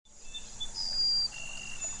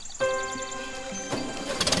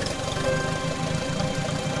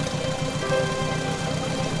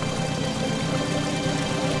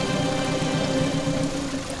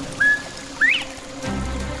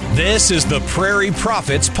This is the Prairie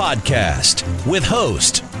Prophets Podcast with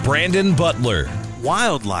host Brandon Butler.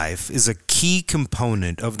 Wildlife is a key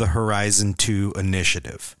component of the Horizon 2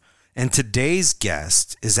 initiative, and today's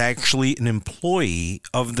guest is actually an employee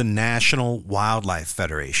of the National Wildlife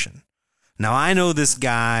Federation. Now, I know this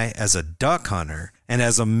guy as a duck hunter and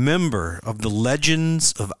as a member of the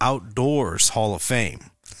Legends of Outdoors Hall of Fame.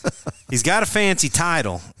 He's got a fancy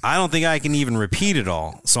title. I don't think I can even repeat it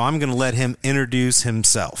all, so I'm going to let him introduce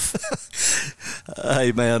himself.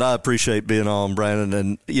 Hey, man, I appreciate being on, Brandon.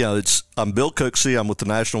 And, you know, I'm Bill Cooksey. I'm with the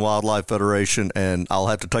National Wildlife Federation, and I'll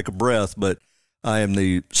have to take a breath, but I am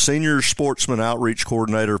the Senior Sportsman Outreach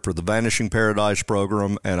Coordinator for the Vanishing Paradise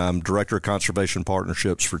Program, and I'm Director of Conservation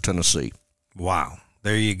Partnerships for Tennessee. Wow.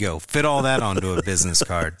 There you go. Fit all that onto a business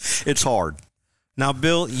card. It's hard. Now,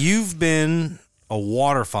 Bill, you've been a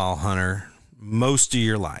waterfowl hunter most of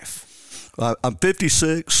your life. I'm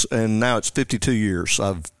 56, and now it's 52 years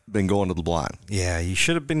I've been going to the blind. Yeah, you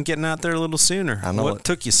should have been getting out there a little sooner. I know. What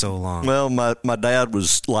took you so long? Well, my dad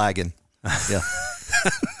was lagging. Yeah.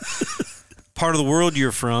 Part of the world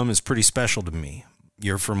you're from is pretty special to me.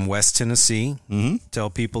 You're from West Tennessee. Mm-hmm. Tell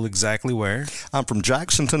people exactly where. I'm from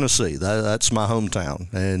Jackson, Tennessee. That's my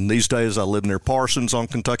hometown. And these days I live near Parsons on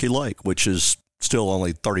Kentucky Lake, which is still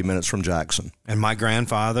only 30 minutes from Jackson. And my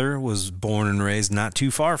grandfather was born and raised not too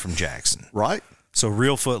far from Jackson. Right. So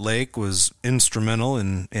Reelfoot Lake was instrumental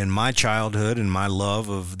in my childhood and my love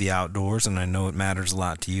of the outdoors, and I know it matters a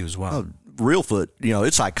lot to you as well. Reelfoot, you know,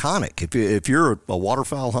 it's iconic. If you're a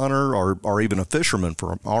waterfowl hunter or even a fisherman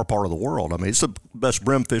from our part of the world, I mean, it's the best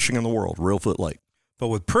brim fishing in the world, Reelfoot Lake. But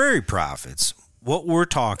with Prairie Prophets, what we're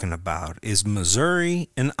talking about is Missouri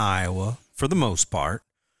and Iowa for the most part,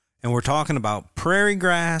 and we're talking about prairie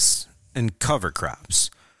grass and cover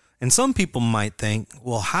crops. And some people might think,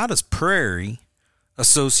 well, how does prairie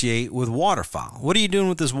associate with waterfowl? What are you doing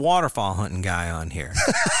with this waterfowl hunting guy on here?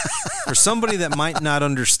 For somebody that might not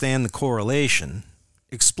understand the correlation,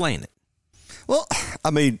 explain it. Well,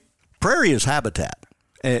 I mean, prairie is habitat,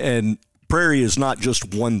 and prairie is not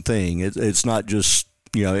just one thing. It's not just,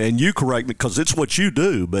 you know, and you correct me because it's what you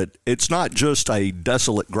do, but it's not just a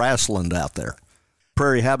desolate grassland out there.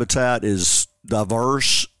 Prairie habitat is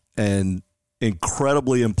diverse and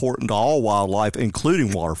incredibly important to all wildlife,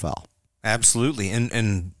 including waterfowl. Absolutely.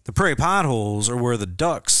 And the prairie potholes are where the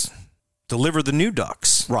ducks deliver the new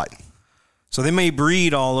ducks. Right. So they may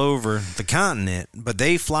breed all over the continent, but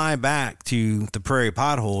they fly back to the prairie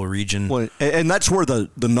pothole region. Well, and that's where the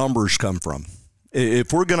numbers come from.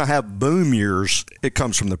 If we're going to have boom years, it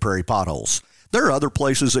comes from the prairie potholes. There are other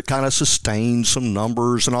places that kind of sustain some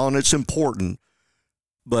numbers and all, and it's important.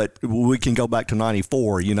 But we can go back to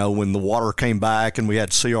 94, you know, when the water came back and we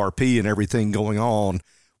had CRP and everything going on.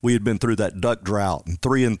 We had been through that duck drought and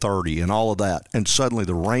 3 and 30 and all of that. And suddenly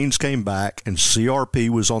the rains came back and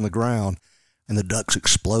CRP was on the ground and the ducks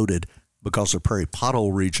exploded because the prairie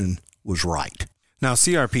pothole region was right. Now,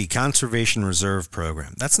 CRP, Conservation Reserve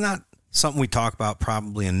Program, that's not something we talk about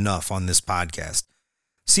probably enough on this podcast.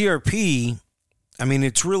 CRP, I mean,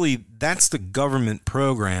 that's the government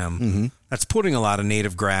program that's putting a lot of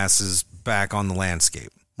native grasses back on the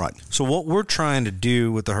landscape. Right. So what we're trying to do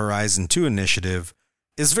with the Horizon 2 initiative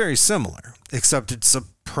is very similar, except it's a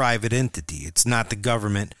private entity. It's not the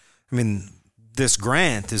government. I mean, this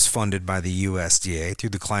grant is funded by the USDA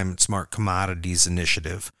through the Climate Smart Commodities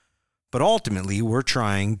Initiative. But ultimately, we're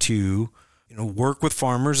trying to, work with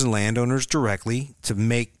farmers and landowners directly to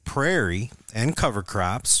make prairie and cover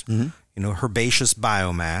crops, herbaceous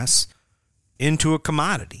biomass, into a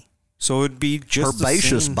commodity. So it'd be just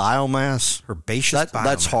herbaceous biomass. Herbaceous biomass.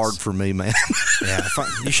 That's hard for me, man. Yeah,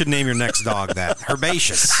 you should name your next dog that.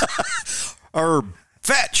 Herbaceous. Or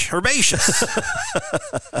fetch herbaceous.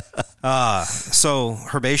 So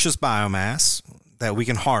herbaceous biomass that we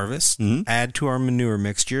can harvest, add to our manure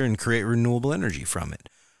mixture, and create renewable energy from it.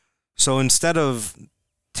 So instead of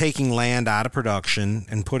taking land out of production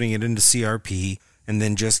and putting it into CRP and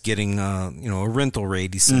then just getting a rental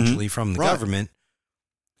rate essentially from the government,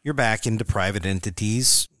 you're back into private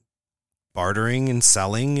entities bartering and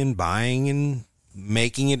selling and buying and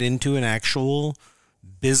making it into an actual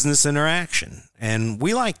business interaction. And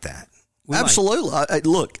we like that. Absolutely.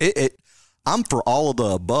 Look, I'm for all of the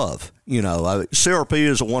above. CRP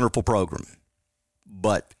is a wonderful program,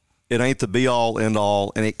 but it ain't the be-all,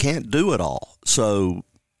 end-all, and it can't do it all. So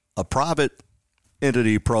a private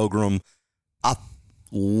entity program, I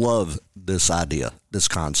love this idea, this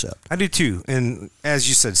concept. I do too. And as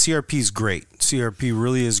you said, CRP is great. CRP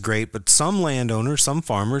really is great. But some landowners, some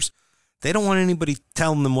farmers, they don't want anybody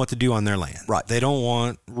telling them what to do on their land. Right. They don't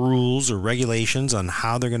want rules or regulations on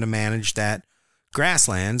how they're going to manage that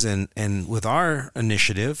grasslands. And with our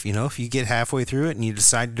initiative, if you get halfway through it and you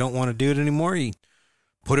decide you don't want to do it anymore, you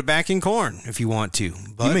put it back in corn if you want to.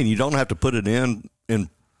 But you mean you don't have to put it in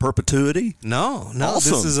perpetuity? No.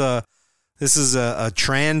 Awesome. This is a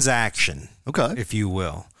transaction, okay, if you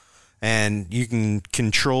will. And you can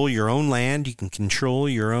control your own land. You can control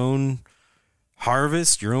your own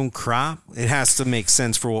harvest, your own crop. It has to make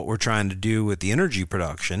sense for what we're trying to do with the energy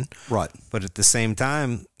production. Right. But at the same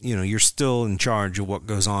time, you're still in charge of what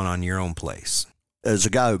goes on your own place. As a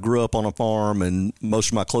guy who grew up on a farm, and most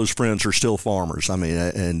of my close friends are still farmers, I mean,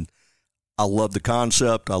 and I love the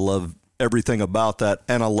concept. I love everything about that.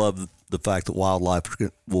 And I love the fact that wildlife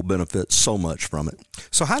will benefit so much from it.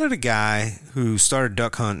 So how did a guy who started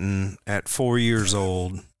duck hunting at 4 years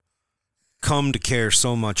old come to care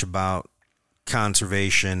so much about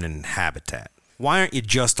conservation and habitat? Why aren't you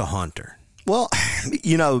just a hunter? Well,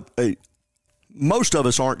 most of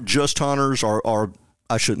us aren't just hunters, or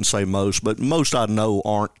I shouldn't say most, but most I know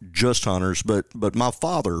aren't just hunters. But my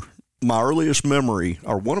father, my earliest memory,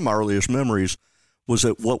 or one of my earliest memories, was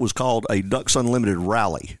at what was called a Ducks Unlimited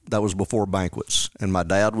rally. That was before banquets. And my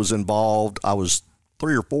dad was involved. I was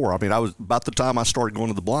 3 or 4. I mean, I was about the time I started going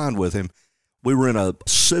to the blind with him. We were in a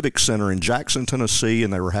civic center in Jackson, Tennessee,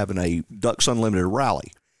 and they were having a Ducks Unlimited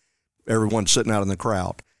rally. Everyone sitting out in the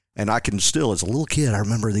crowd. And I can still, as a little kid, I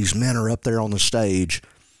remember these men are up there on the stage,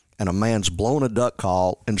 and a man's blowing a duck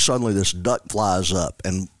call, and suddenly this duck flies up,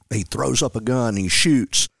 and he throws up a gun, and he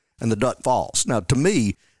shoots, and the duck falls. Now, to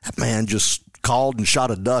me, that man just called and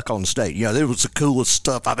shot a duck on stage. It was the coolest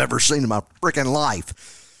stuff I've ever seen in my freaking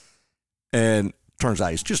life. And turns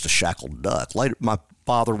out it's just a shackled duck. Later, my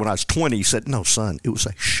father, when I was 20, said, "No, son, it was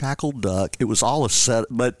a shackled duck. It was all a set."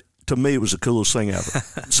 But to me, it was the coolest thing ever.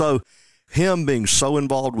 So him being so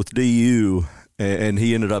involved with DU, and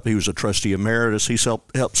he was a trustee emeritus. He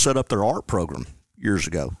helped set up their art program years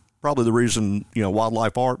ago. Probably the reason,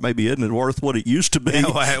 wildlife art maybe isn't worth what it used to be.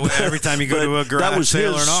 Yeah, well, every time you go to a garage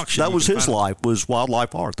sale or an auction. That was his life, was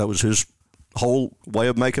wildlife art. That was his whole way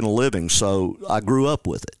of making a living. So I grew up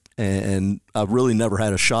with it. And I really never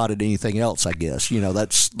had a shot at anything else, I guess.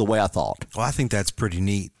 That's the way I thought. Well, I think that's pretty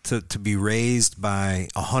neat. To be raised by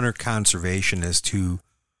a hunter conservationist who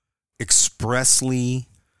expressly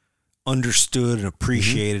understood and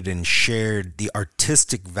appreciated and shared the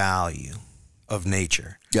artistic value of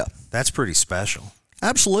nature. Yeah. That's pretty special.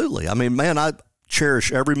 Absolutely. I mean, man, I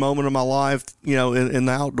cherish every moment of my life, in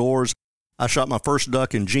the outdoors. I shot my first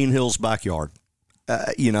duck in Gene Hill's backyard.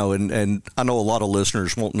 And I know a lot of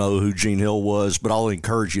listeners won't know who Gene Hill was, but I'll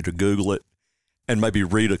encourage you to Google it and maybe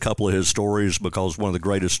read a couple of his stories, because one of the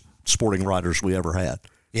greatest sporting writers we ever had.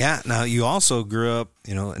 Yeah. Now, you also grew up,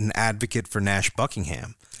 an advocate for Nash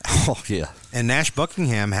Buckingham. Oh, yeah. And Nash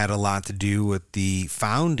Buckingham had a lot to do with the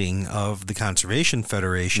founding of the Conservation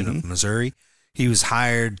Federation of Missouri. He was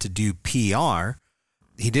hired to do PR.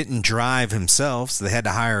 He didn't drive himself, so they had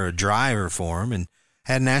to hire a driver for him, and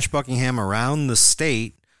had Nash Buckingham around the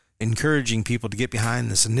state encouraging people to get behind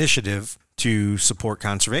this initiative to support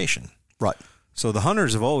conservation. Right. So the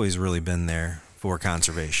hunters have always really been there for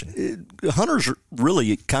conservation. Hunters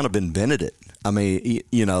really kind of invented it. I mean,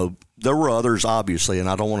 there were others, obviously, and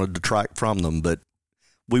I don't want to detract from them, but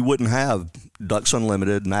we wouldn't have Ducks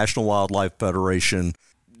Unlimited, National Wildlife Federation,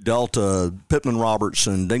 Delta,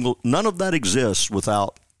 Pittman-Robertson, Dingle. None of that exists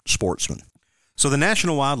without Sportsman. So the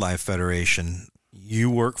National Wildlife Federation, you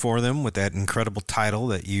work for them with that incredible title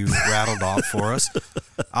that you rattled off for us.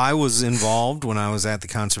 I was involved when I was at the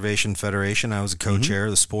Conservation Federation. I was a co-chair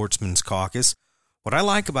of the Sportsman's Caucus. What I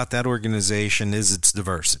like about that organization is its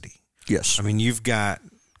diversity. Yes. I mean, you've got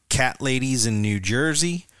cat ladies in New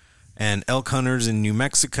Jersey and elk hunters in New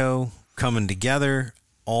Mexico coming together,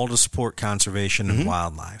 all to support conservation and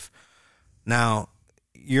wildlife. Now,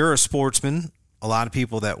 you're a sportsman. A lot of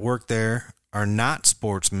people that work there are not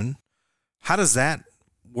sportsmen. How does that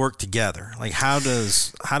work together? Like, how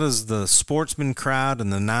does the sportsman crowd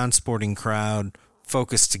and the non-sporting crowd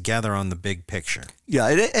focus together on the big picture? Yeah,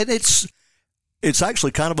 and it's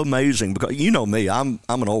actually kind of amazing, because you know me, I'm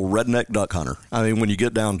an old redneck duck hunter. I mean, when you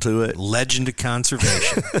get down to it, legend of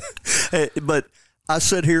conservation. But I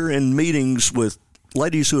sit here in meetings with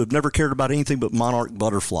ladies who have never cared about anything but monarch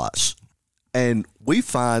butterflies, and we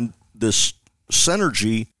find this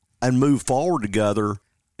synergy and move forward together.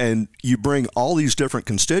 And you bring all these different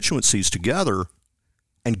constituencies together,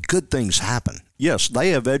 and good things happen. Yes, they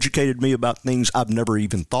have educated me about things I've never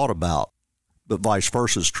even thought about, but vice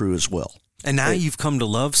versa is true as well. And now you've come to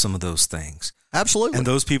love some of those things. Absolutely. And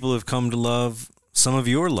those people have come to love some of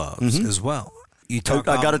your loves as well. I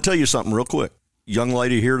got to tell you something real quick. Young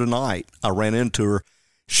lady here tonight, I ran into her.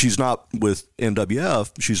 she's not with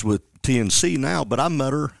NWF. She's with TNC now, but I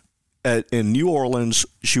met her in New Orleans.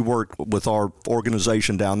 She worked with our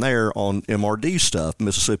organization down there on MRD stuff,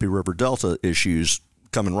 Mississippi River Delta issues,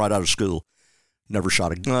 coming right out of school. Never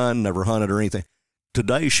shot a gun, never hunted or anything.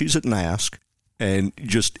 Today, she's at NASC and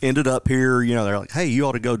just ended up here. You know, they're like, hey, you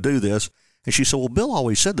ought to go do this. And she said, well, Bill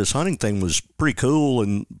always said this hunting thing was pretty cool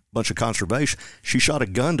and a bunch of conservation. She shot a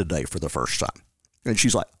gun today for the first time. And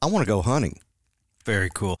she's like, I want to go hunting. Very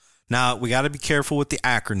cool. Now, we got to be careful with the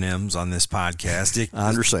acronyms on this podcast. I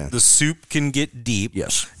understand. The soup can get deep.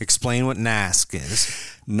 Yes. Explain what NASC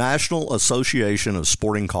is. National Association of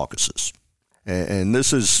Sporting Caucuses. And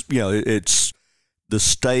this is, you know, it's the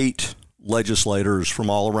state legislators from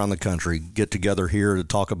all around the country get together here to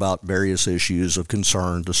talk about various issues of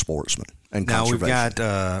concern to sportsmen and conservation. Now, we've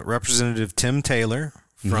got Representative Tim Taylor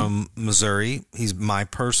from Missouri. He's my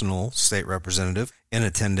personal state representative in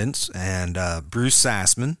attendance, and Bruce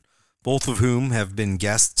Sassman, both of whom have been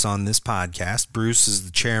guests on this podcast. Bruce is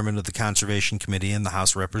the chairman of the Conservation Committee in the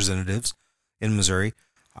House of Representatives in Missouri.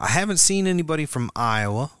 I haven't seen anybody from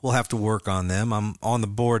Iowa. We'll have to work on them. I'm on the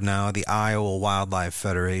board now of the Iowa Wildlife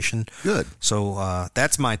Federation. Good. So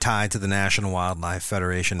that's my tie to the National Wildlife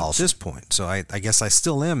Federation at this point. So I guess I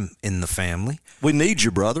still am in the family. We need you,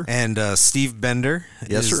 brother. And Steve Bender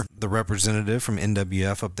Yes, is sir. the representative from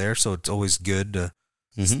NWF up there, so it's always good to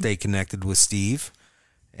stay connected with Steve.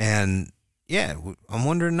 And, yeah, I'm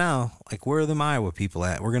wondering now, like, where are the Iowa people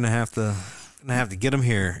at? We're going to have to get them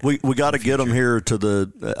here. We got to get them here to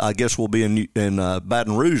the. I guess we'll be in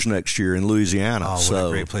Baton Rouge next year in Louisiana. Oh, what a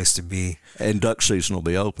great place to be! And duck season will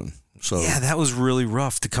be open. So yeah, that was really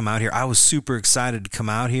rough to come out here. I was super excited to come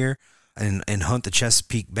out here and hunt the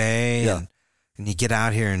Chesapeake Bay. Yeah. And you get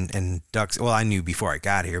out here and ducks. Well, I knew before I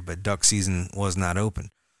got here, but duck season was not open.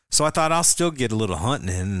 So I thought I'll still get a little hunting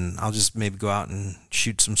in, and I'll just maybe go out and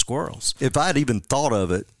shoot some squirrels. if I'd even thought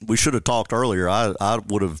of it, we should have talked earlier. I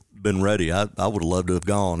would have been ready. I would have loved to have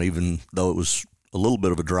gone, even though it was a little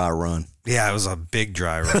bit of a dry run. Yeah, it was a big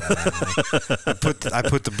dry run. I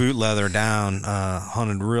put the boot leather down,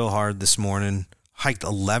 hunted real hard this morning, hiked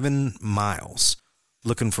 11 miles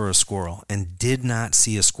looking for a squirrel, and did not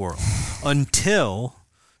see a squirrel until,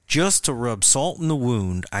 just to rub salt in the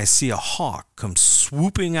wound, I see a hawk come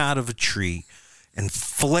swooping out of a tree and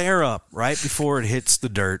flare up right before it hits the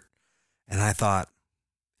dirt. And I thought,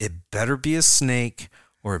 it better be a snake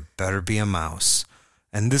or it better be a mouse.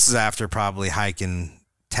 And this is after probably hiking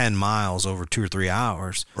 10 miles over 2 or 3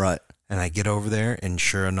 hours. Right. And I get over there, and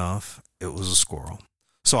sure enough, it was a squirrel.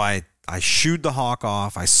 So I shooed the hawk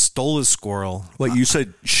off. I stole his squirrel. Wait, you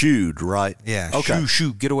said shooed, right? Yeah. Okay.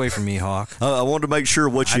 Shoot. Get away from me, hawk. I wanted to make sure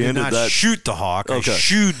what you I did ended not that. shoot the hawk. Okay. I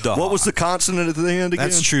shooed the hawk. What was the consonant at the end again?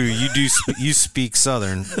 That's true. You do. You speak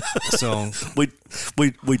Southern, so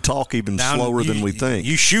we talk even slower than we think.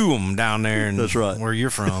 You shoo them down there, That's right. Where you're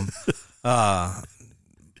from.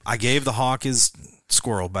 I gave the hawk his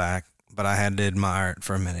squirrel back, but I had to admire it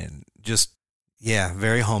for a minute. Just, yeah,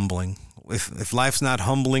 very humbling. If life's not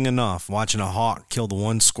humbling enough, watching a hawk kill the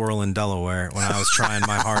one squirrel in Delaware when I was trying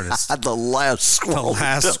my hardest. The last squirrel. The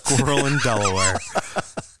last squirrel in Delaware.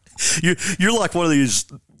 You're like one of these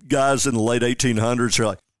guys in the late 1800s. You're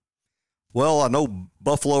like, well, I know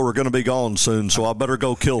buffalo are going to be gone soon, so I better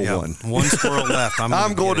go kill one. One squirrel left.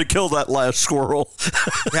 I'm going to kill that last squirrel.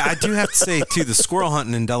 Yeah, I do have to say, too, the squirrel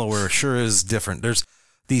hunting in Delaware sure is different. There's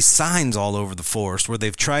these signs all over the forest where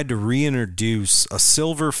they've tried to reintroduce a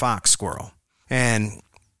silver fox squirrel. And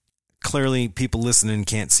clearly people listening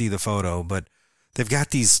can't see the photo, but they've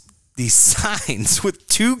got these signs with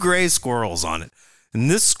 2 gray squirrels on it. And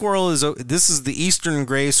this is the eastern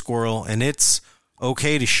gray squirrel, and it's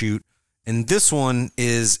okay to shoot. And this one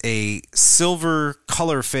is a silver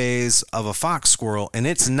color phase of a fox squirrel, and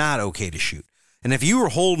it's not okay to shoot. And if you were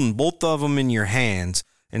holding both of them in your hands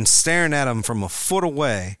and staring at them from a foot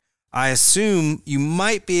away, I assume you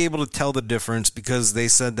might be able to tell the difference, because they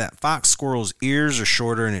said that fox squirrel's ears are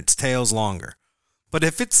shorter and its tail's longer. But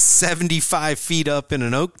if it's 75 feet up in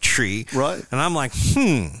an oak tree, right, and I'm like,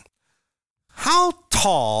 how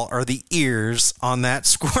tall are the ears on that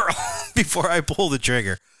squirrel before I pull the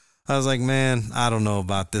trigger? I was like, man, I don't know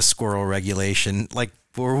about this squirrel regulation. Like,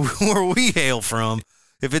 where we hail from,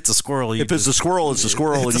 if it's a squirrel, it's a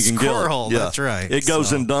squirrel, and you can kill it. Yeah. That's right. It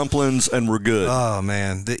goes in dumplings, and we're good. Oh,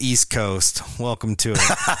 man, the East Coast. Welcome to it.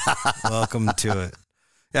 Welcome to it.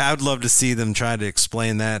 Yeah, I would love to see them try to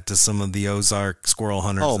explain that to some of the Ozark squirrel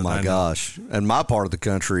hunters. Oh, my gosh. And my part of the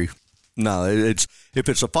country, no, if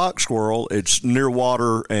it's a fox squirrel, it's near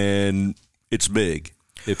water and it's big.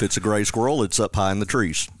 If it's a gray squirrel, it's up high in the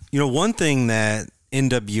trees. You know, one thing that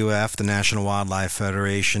NWF, the National Wildlife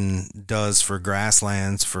Federation, does for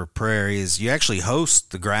grasslands for prairie is you actually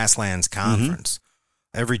host the Grasslands Conference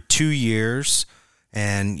every 2 years,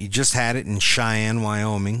 and you just had it in Cheyenne,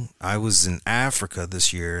 Wyoming. I was in Africa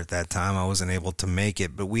this year at that time. I wasn't able to make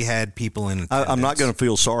it, but we had people in attendance. I'm not going to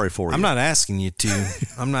feel sorry for you. I'm not asking you to.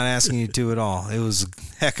 I'm not asking you to at all. It was a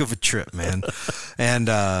heck of a trip, man. And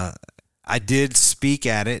I did speak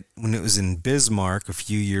at it when it was in Bismarck a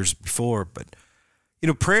few years before, but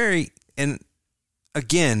Prairie, and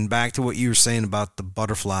again, back to what you were saying about the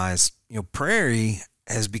butterflies, Prairie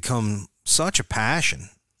has become such a passion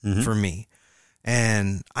for me.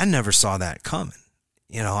 And I never saw that coming.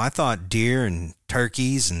 I thought deer and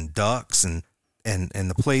turkeys and ducks and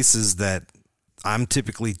the places that I'm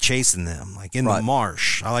typically chasing them, like in the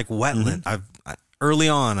marsh. I like wetland. Early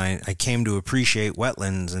on, I came to appreciate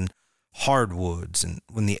wetlands and hardwoods, and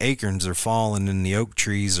when the acorns are falling and the oak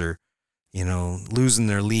trees are losing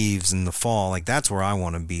their leaves in the fall, like that's where I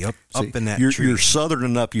want to be, up in that tree. You're southern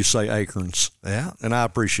enough, you say acorns. Yeah. And I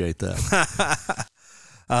appreciate that.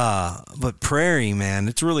 But prairie, man,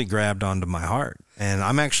 it's really grabbed onto my heart. And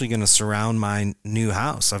I'm actually going to surround my new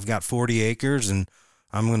house. I've got 40 acres, and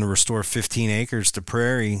I'm going to restore 15 acres to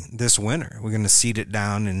prairie this winter. We're going to seed it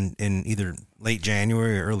down in either late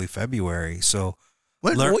January or early February. So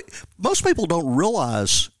most people don't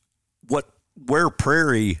realize where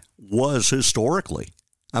prairie was historically.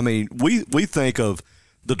 I mean, we think of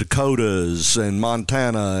the Dakotas and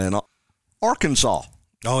Montana and Arkansas.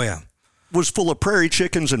 Oh, yeah. Was full of prairie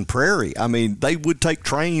chickens and prairie. I mean, they would take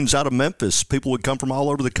trains out of Memphis. People would come from all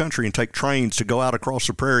over the country and take trains to go out across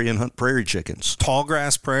the prairie and hunt prairie chickens.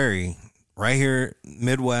 Tallgrass prairie, right here,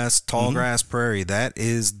 Midwest, tallgrass prairie, that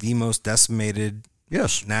is the most decimated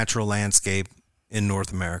natural landscape in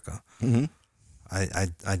North America.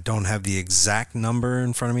 I don't have the exact number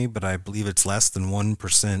in front of me, but I believe it's less than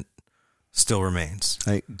 1% still remains.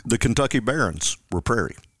 Hey, the Kentucky Barrens were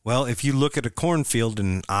prairie. Well, if you look at a cornfield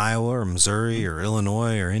in Iowa or Missouri or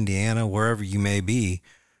Illinois or Indiana, wherever you may be,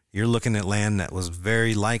 you're looking at land that was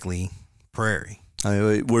very likely prairie. I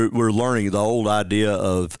mean, we're learning the old idea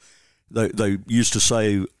of they used to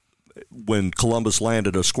say when Columbus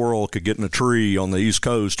landed, a squirrel could get in a tree on the East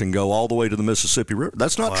Coast and go all the way to the Mississippi River.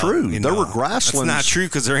 That's not true. There were grasslands. That's not true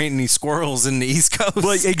because there ain't any squirrels in the East Coast.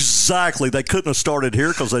 Well, exactly. They couldn't have started here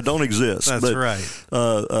because they don't exist. That's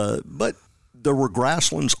right. But there were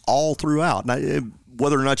grasslands all throughout. Now,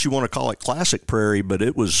 whether or not you want to call it classic prairie, but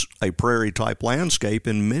it was a prairie-type landscape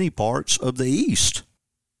in many parts of the East.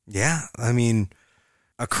 Yeah. I mean,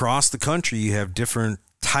 across the country, you have different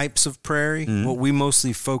types of prairie. What we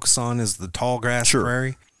mostly focus on is the tall grass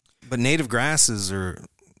prairie. But native grasses are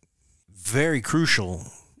very crucial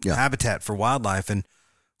habitat for wildlife. And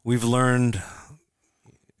we've learned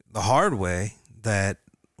the hard way that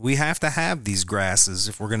we have to have these grasses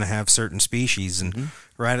if we're going to have certain species. And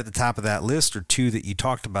right at the top of that list are two that you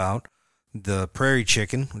talked about, the prairie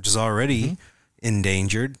chicken, which is already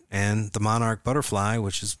endangered, and the monarch butterfly,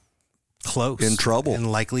 which is close. In trouble.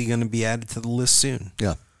 And likely going to be added to the list soon.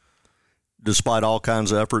 Yeah. Despite all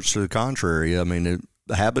kinds of efforts to the contrary. I mean,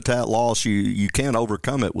 the habitat loss, you can't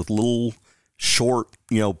overcome it with little short,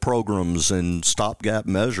 programs and stopgap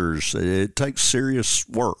measures. It takes serious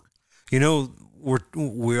work.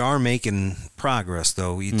 We are making progress,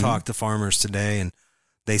 though. You talk to farmers today, and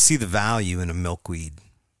they see the value in a milkweed.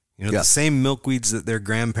 The same milkweeds that their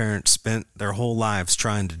grandparents spent their whole lives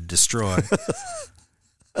trying to destroy.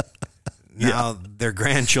 Now their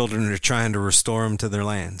grandchildren are trying to restore them to their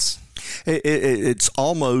lands. It's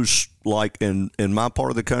almost like in my part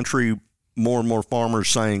of the country, more and more farmers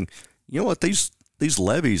saying, you know what, these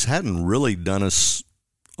levees hadn't really done us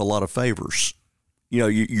a lot of favors.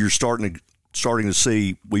 You're starting to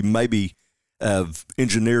see we maybe have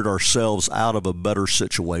engineered ourselves out of a better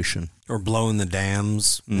situation. Or blowing the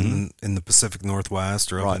dams in the Pacific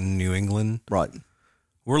Northwest or up in New England. Right.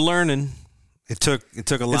 We're learning. It took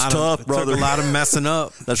a lot tough, brother. Took a lot of messing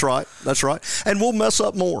up. That's right. And we'll mess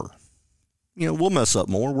up more. We'll mess up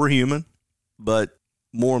more. We're human. But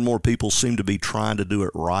more and more people seem to be trying to do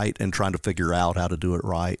it right and trying to figure out how to do it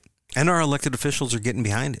right. And our elected officials are getting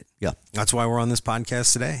behind it. Yeah. That's why we're on this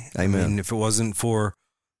podcast today. Amen. I mean, if it wasn't for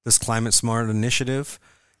this Climate Smart initiative,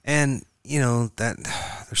 and, that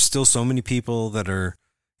there's still so many people that are,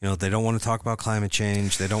 they don't want to talk about climate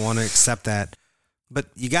change. They don't want to accept that. But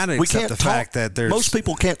you got to accept the fact that most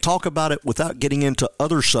people can't talk about it without getting into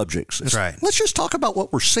other subjects. That's right. Let's just talk about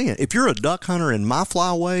what we're seeing. If you're a duck hunter in my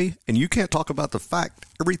flyway and you can't talk about the fact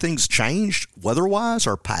everything's changed weather-wise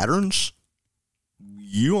or patterns,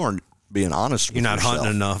 you aren't being honest with yourself. You're not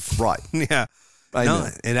hunting enough. Right. Yeah. No,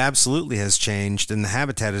 it absolutely has changed, and the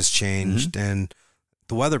habitat has changed, and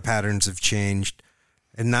the weather patterns have changed,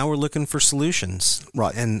 and now we're looking for solutions.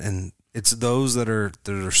 Right. And it's those that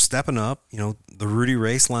are stepping up, the Rudy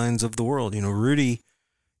Racelines of the world. Rudy,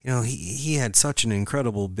 he had such an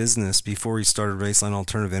incredible business before he started Raceline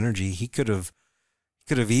Alternative Energy. He could have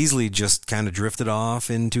easily just kind of drifted off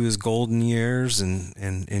into his golden years and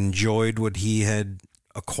enjoyed what he had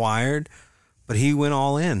acquired, but he went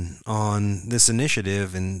all in on this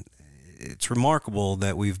initiative, and it's remarkable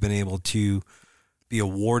that we've been able to be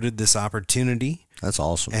awarded this opportunity. That's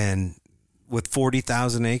awesome. And with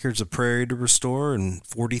 40,000 acres of prairie to restore and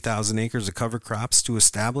 40,000 acres of cover crops to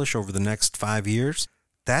establish over the next 5 years,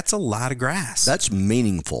 that's a lot of grass. That's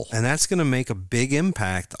meaningful. And that's going to make a big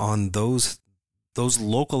impact on those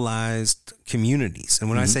localized communities. And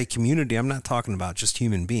when I say community, I'm not talking about just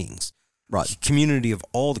human beings. Right. Community of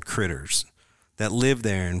all the critters that live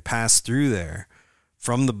there and pass through there,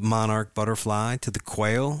 from the monarch butterfly to the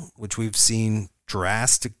quail, which we've seen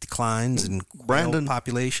drastic declines in quail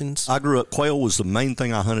populations. I grew up, quail was the main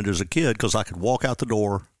thing I hunted as a kid because I could walk out the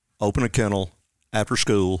door, open a kennel after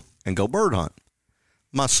school, and go bird hunt.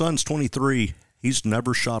 My son's 23. He's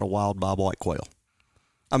never shot a wild bobwhite quail.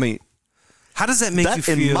 I mean, how does that make you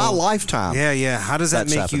feel? In my lifetime. Yeah. How does that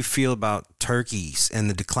make you feel about turkeys and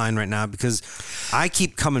the decline right now? Because I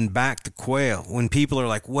keep coming back to quail when people are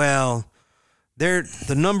like, well,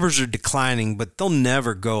 the numbers are declining, but they'll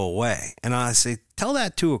never go away. And I say, tell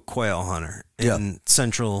that to a quail hunter in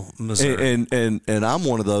central Missouri. And I'm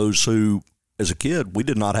one of those who, as a kid, we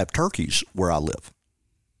did not have turkeys where I live.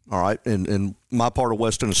 All right. In my part of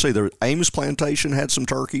West Tennessee, Ames Plantation had some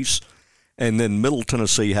turkeys. And then Middle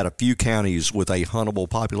Tennessee had a few counties with a huntable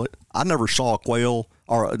population. I never saw a quail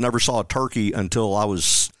or never saw a turkey until I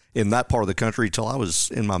was in that part of the country, till I was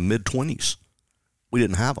in my mid-20s. We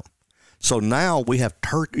didn't have them. So now we have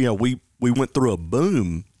turkey. We went through a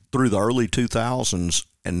boom through the early 2000s,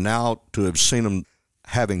 and now to have seen them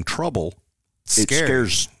having trouble, it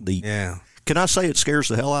scares the. Yeah. Can I say it scares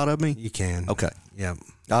the hell out of me? You can. Okay. Yeah.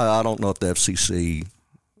 I don't know if the FCC.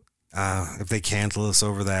 If they cancel us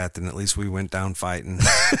over that, then at least we went down fighting.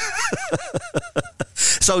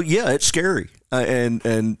 So yeah, it's scary,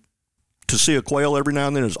 and to see a quail every now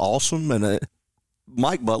and then is awesome. And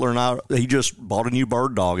Mike Butler and I, he just bought a new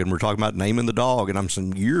bird dog, and we're talking about naming the dog. And I'm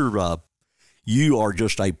saying, you are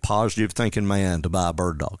just a positive thinking man to buy a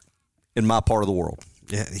bird dog in my part of the world.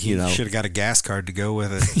 Yeah, he should have got a gas card to go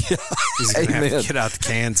with it. Yeah. He's gonna have to get out to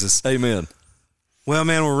Kansas. Amen. Well,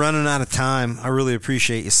 man, we're running out of time. I really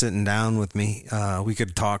appreciate you sitting down with me. We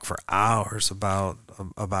could talk for hours about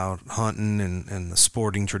hunting and the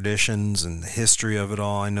sporting traditions and the history of it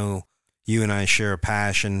all. I know you and I share a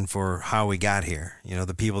passion for how we got here.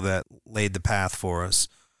 The people that laid the path for us.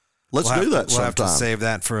 We'll have to save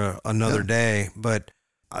that for another day. But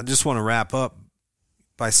I just want to wrap up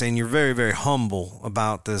by saying you're very, very humble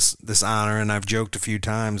about this honor, and I've joked a few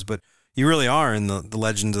times, but you really are in the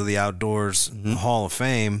Legends of the Outdoors Hall of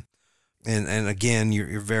Fame. And again,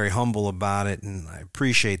 you're very humble about it, and I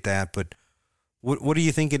appreciate that. But what do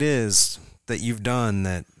you think it is that you've done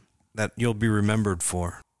that you'll be remembered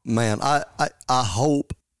for? Man, I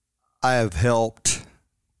hope I have helped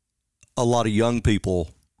a lot of young people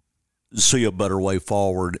see a better way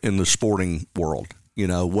forward in the sporting world.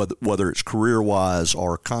 Whether it's career-wise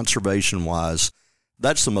or conservation-wise,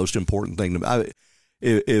 that's the most important thing to me.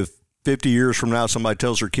 If 50 years from now, somebody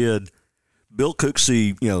tells their kid, Bill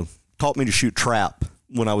Cooksey, taught me to shoot trap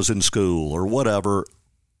when I was in school or whatever,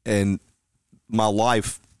 and my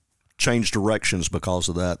life changed directions because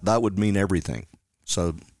of that, that would mean everything.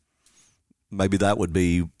 So maybe that would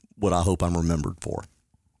be what I hope I'm remembered for.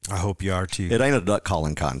 I hope you are too. It ain't a duck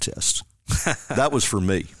calling contest. That was for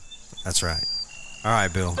me. That's right. All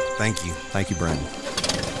right, Bill. Thank you. Thank you, Brandon.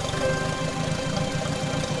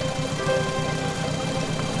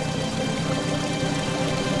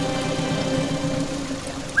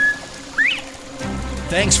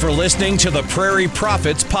 Thanks for listening to the Prairie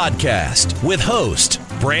Prophets Podcast with host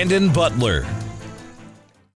Brandon Butler.